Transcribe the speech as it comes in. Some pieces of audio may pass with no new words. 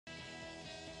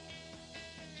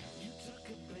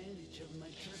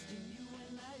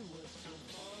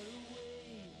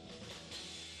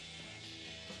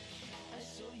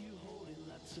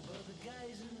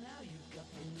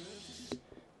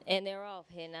And they're off.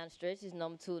 Heading down the stretch is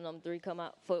number 2, number 3 come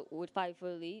out with fight for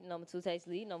the lead. Number 2 takes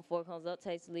the lead. Number 4 comes up,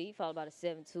 takes the lead, followed by the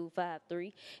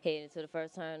 7-2-5-3. Heading into the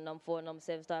first turn, number 4, number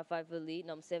 7 start fight for the lead.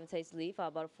 Number 7 takes the lead,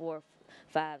 followed by the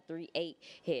 4-5-3-8.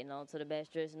 Heading on to the back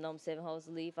stretch, number 7 holds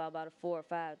the lead, followed by the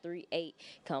 4-5-3-8.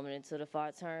 Coming into the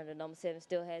far turn, the number 7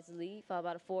 still has the lead, followed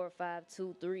by the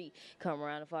 4-5-2-3. Come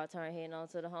around the far turn, heading on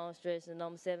to the home stretch, the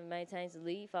number 7 maintains the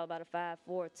lead, followed by the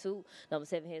 5-4-2. Number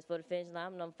 7 heads for the finish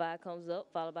line. Number 5 comes up,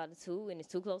 followed by the 2, and it's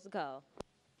too close to call.